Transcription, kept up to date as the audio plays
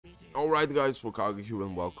Alright guys, RoKage here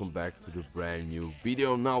and welcome back to the brand new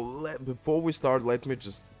video. Now before we start, let me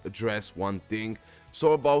just address one thing.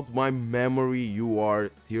 So about my memory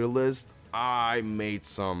UR tier list, I made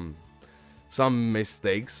some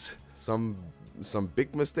mistakes, some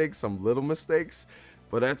big mistakes, some little mistakes,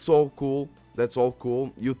 but that's all cool. That's all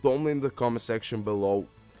cool. You told me in the comment section below.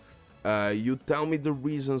 You tell me the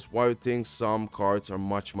reasons why you think some cards are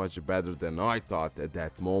much better than I thought at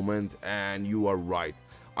that moment, and you are right.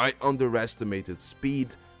 I underestimated speed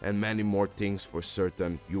and many more things for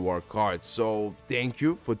certain UR cards, so thank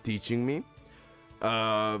you for teaching me.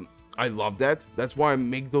 I love that. That's why I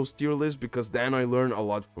make those tier lists, because then I learn a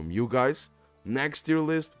lot from you guys. Next tier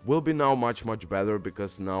list will be now much better,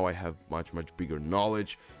 because now I have much bigger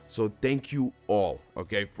knowledge. So thank you all,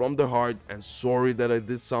 okay, from the heart, and sorry that I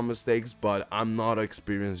did some mistakes, but I'm not an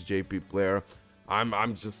experienced JP player.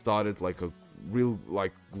 I'm just started like a real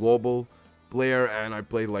global player, and I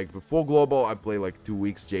played like before global I played like 2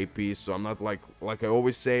 weeks JP, so I'm not like I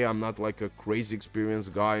always say, I'm not like a crazy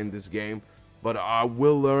experienced guy in this game, but I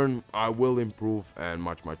will learn, I will improve, and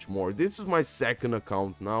much more. This is my second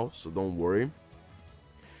account now, so don't worry,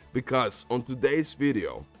 because on today's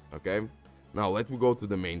video, okay, now let me go to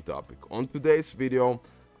the main topic. On today's video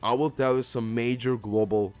I will tell you some major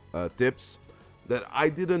global tips that I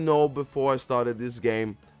didn't know before I started this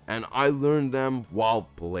game, and I learned them while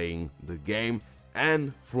playing the game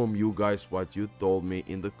and from you guys what you told me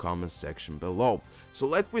in the comment section below. So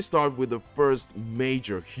let me start with the first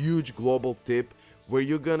major huge global tip, where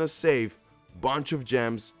you're gonna save bunch of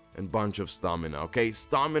gems and bunch of stamina, okay?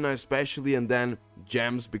 Stamina especially, and then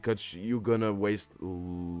gems, because you're gonna waste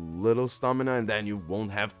little stamina, and then you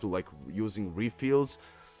won't have to like using refills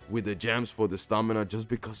with the gems for the stamina, just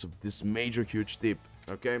because of this major huge tip.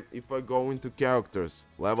 Okay, if I go into characters,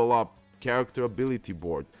 level up, character ability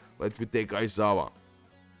board, let me take Aizawa,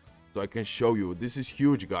 so I can show you. This is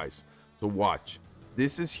huge, guys, so watch.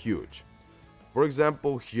 This is huge. For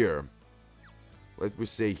example, here, let me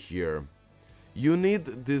say here, you need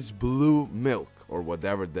this blue milk or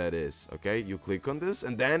whatever that is, okay? You click on this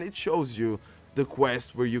and then it shows you the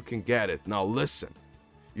quest where you can get it. Now listen,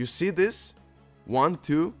 you see this 1,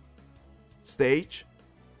 2 stage,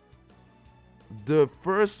 the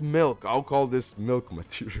first milk, I'll call this milk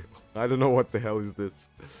material. I don't know what the hell is this,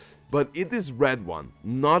 but it is red one,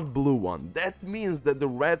 not blue one. That means that the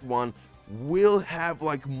red one will have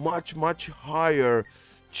like much higher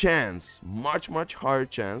chance, much higher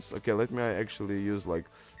chance. Okay, let me actually use like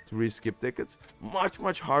 3 skip tickets.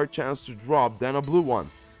 Much higher chance to drop than a blue one.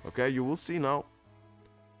 Okay, you will see now.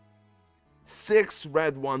 6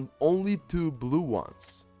 red one, only 2 blue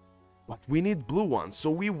ones. But we need blue ones, so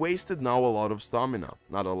we wasted now a lot of stamina.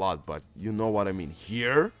 Not a lot, but you know what I mean.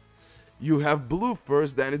 Here, you have blue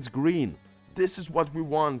first, then it's green. This is what we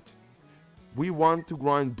want. We want to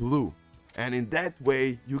grind blue. And in that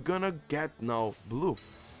way, you're gonna get now blue.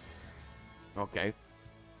 Okay.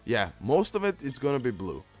 Yeah, most of it, it's gonna be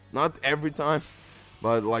blue. Not every time,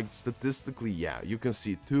 but like statistically, yeah. You can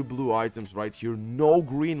see 2 blue items right here, no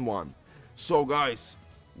green one. So guys,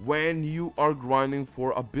 when you are grinding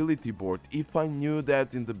for ability board, if I knew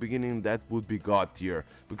that in the beginning, that would be god tier,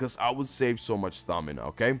 because I would save so much stamina,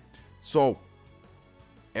 okay? So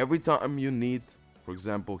every time you need, for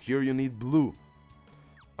example, here you need blue.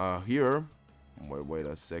 Here, wait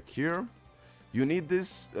a sec, here you need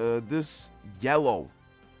this this yellow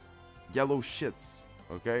shits,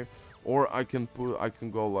 okay? Or I can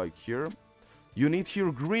go like here, you need here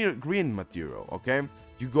green material, okay?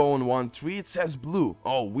 You go on 1 tree, it says blue.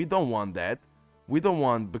 Oh, we don't want that. We don't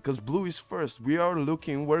want, because blue is first. We are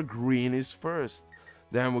looking where green is first.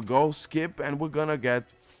 Then we go skip, and we're gonna get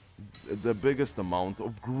the biggest amount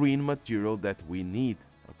of green material that we need,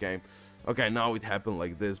 okay? Okay, now it happened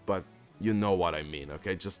like this, but you know what I mean,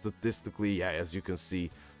 okay? Just statistically, yeah, as you can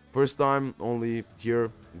see. First time, only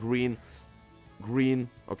here, green.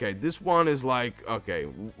 Okay, this one is like, okay,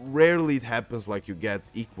 rarely it happens like you get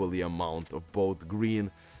equally amount of both green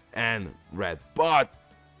and red, but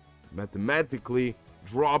mathematically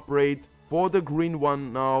drop rate for the green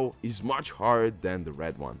one now is much higher than the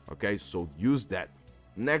red one, okay? So use that.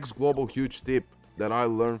 Next global huge tip that I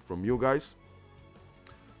learned from you guys,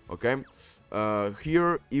 okay?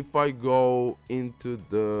 Here, if I go into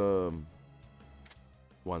the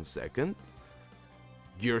 1 second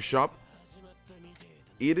gear shop,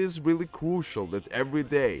 it is really crucial that every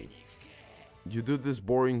day you do this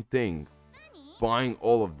boring thing, buying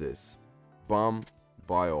all of this.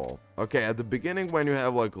 Buy all. Okay, at the beginning when you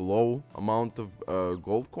have like a low amount of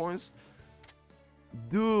gold coins,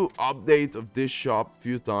 do update of this shop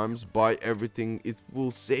few times, buy everything. It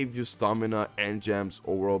will save you stamina and gems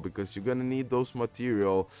overall, because you're gonna need those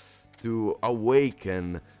material to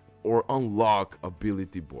awaken or unlock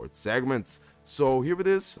ability board segments. So here it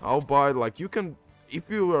is. I'll buy, like, you can, if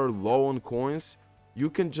you are low on coins, you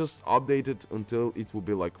can just update it until it will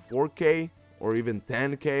be like 4k or even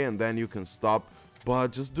 10k, and then you can stop.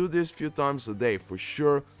 But just do this few times a day for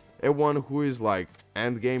sure. Everyone who is like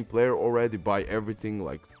end game player already buy everything,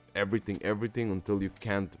 like everything until you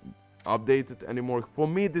can't update it anymore. For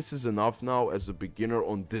me, this is enough now as a beginner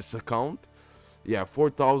on this account. Yeah,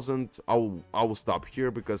 4,000. I will stop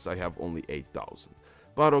here because I have only 8,000.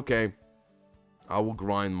 But okay, I will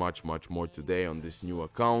grind much more today on this new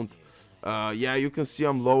account. Yeah, you can see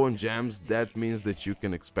I'm low on gems. That means that you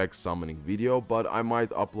can expect summoning video, but I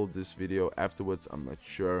might upload this video afterwards. I'm not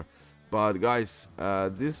sure. But guys,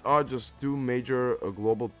 these are just two major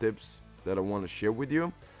global tips that I want to share with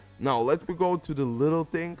you. Now let me go to the little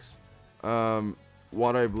things.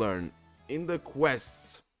 What I've learned in the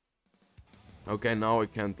quests. Okay, now I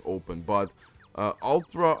can't open, but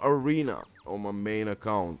Ultra Arena on my main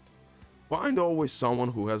account. Find always someone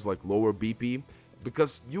who has like lower BP,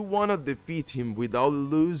 because you want to defeat him without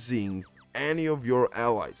losing any of your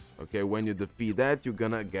allies. Okay, when you defeat that, you're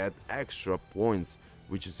gonna get extra points,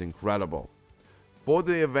 which is incredible. For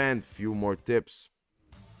the event, few more tips.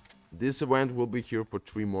 This event will be here for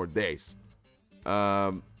 3 more days.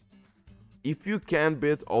 If you can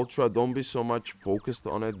beat Ultra, don't be so much focused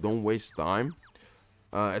on it. Don't waste time,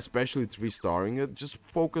 especially 3-starring it. Just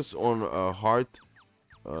focus on a hard,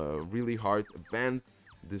 really hard event.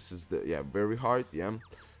 This is the, yeah, very hard, yeah.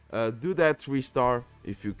 Do that 3-star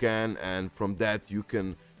if you can, and from that you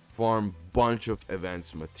can farm bunch of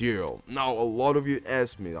events material. Now a lot of you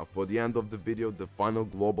asked me, for the end of the video, the final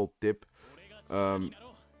global tip, a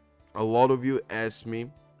lot of you asked me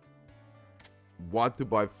what to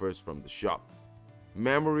buy first from the shop.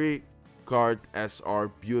 Memory card SR,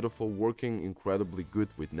 beautiful, working incredibly good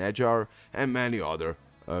with Nejar and many other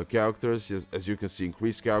characters. As you can see,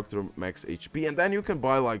 increased character, max HP, and then you can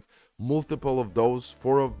buy like multiple of those,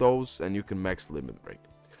 4 of those, and you can max limit break.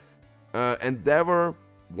 Endeavor,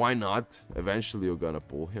 why not? Eventually you're gonna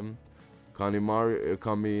pull him.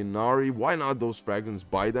 Kaminari, why not? Those fragments,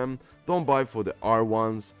 buy them. Don't buy for the R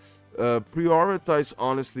ones. Prioritize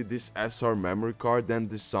honestly this SR memory card, then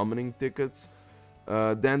the summoning tickets,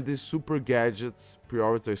 then the super gadgets.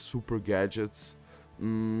 Prioritize super gadgets.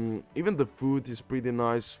 Even the food is pretty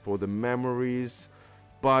nice for the memories,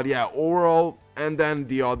 but yeah, overall, and then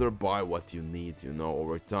the other, buy what you need, you know,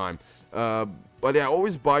 over time. But yeah,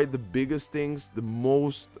 always buy the biggest things, the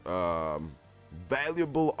most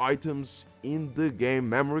valuable items in the game.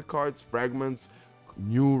 Memory cards, fragments,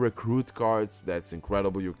 new recruit cards. That's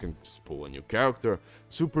incredible. You can just pull a new character.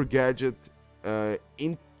 Super gadget,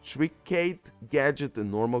 intricate gadget and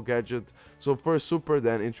normal gadget. So first super,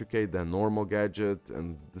 then intricate, then normal gadget,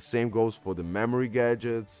 and the same goes for the memory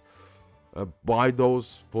gadgets. Buy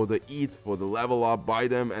those for the eat, for the level up, buy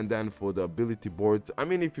them, and then for the ability boards. I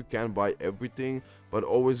mean, if you can, buy everything, but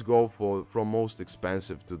always go from most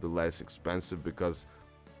expensive to the less expensive, because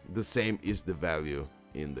the same is the value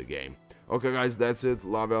in the game. Okay guys, that's it.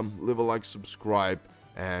 Love you. Leave a like, subscribe,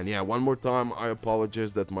 and yeah, one more time, I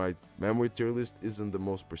apologize that my memory tier list isn't the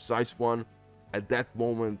most precise one. At that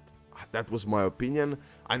moment, that was my opinion.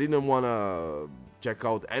 I didn't want to check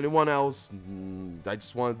out anyone else. I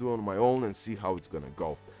just want to do it on my own and see how it's gonna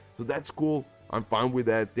go. So that's cool. I'm fine with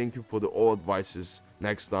that. Thank you for the all advices.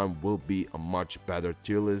 Next time will be a much better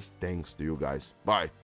tier list. Thanks to you guys. Bye.